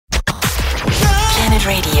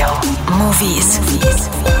Planet Radio. Movies.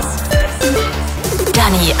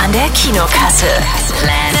 Dani an der Kinokasse.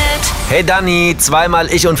 Planet. Hey Dani,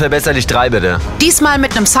 zweimal Ich unverbesserlich 3 bitte. Diesmal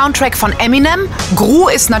mit einem Soundtrack von Eminem. Gru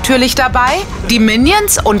ist natürlich dabei. Die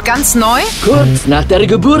Minions und ganz neu. Kurz nach der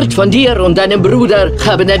Geburt von dir und deinem Bruder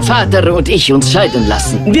haben dein Vater und ich uns scheiden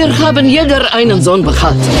lassen. Wir haben jeder einen Sohn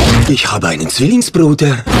behalten. Ich habe einen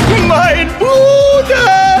Zwillingsbruder. Mein Bruder!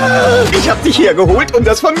 Ich hab dich hergeholt, um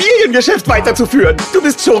das Familiengeschäft weiterzuführen. Du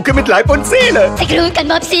bist Schurke mit Leib und Seele. Grüß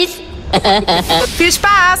Mopsis. Viel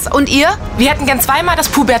Spaß. Und ihr? Wir hätten gern zweimal das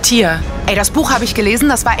Pubertier. Ey, das Buch habe ich gelesen,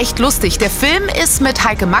 das war echt lustig. Der Film ist mit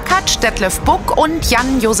Heike Makatsch, Detlef Buck und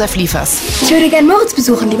Jan-Josef Liefers. Ich würde gerne Moritz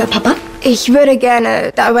besuchen, lieber Papa. Ich würde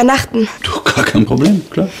gerne da übernachten. Du, gar kein Problem,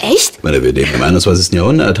 klar. Echt? Ich meine, wir leben im 21.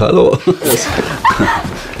 Jahrhundert, hallo.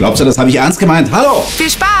 Glaubst du, das habe ich ernst gemeint? Hallo! Viel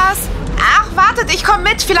Spaß. Ach, wartet, ich komme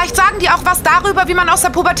mit. Vielleicht sagen die auch was darüber, wie man aus der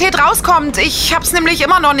Pubertät rauskommt. Ich hab's nämlich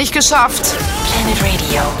immer noch nicht geschafft. Planet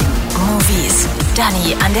Radio. Movies.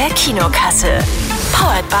 Dani an der Kinokasse.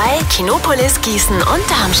 Powered by Kinopolis Gießen und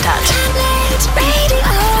Darmstadt.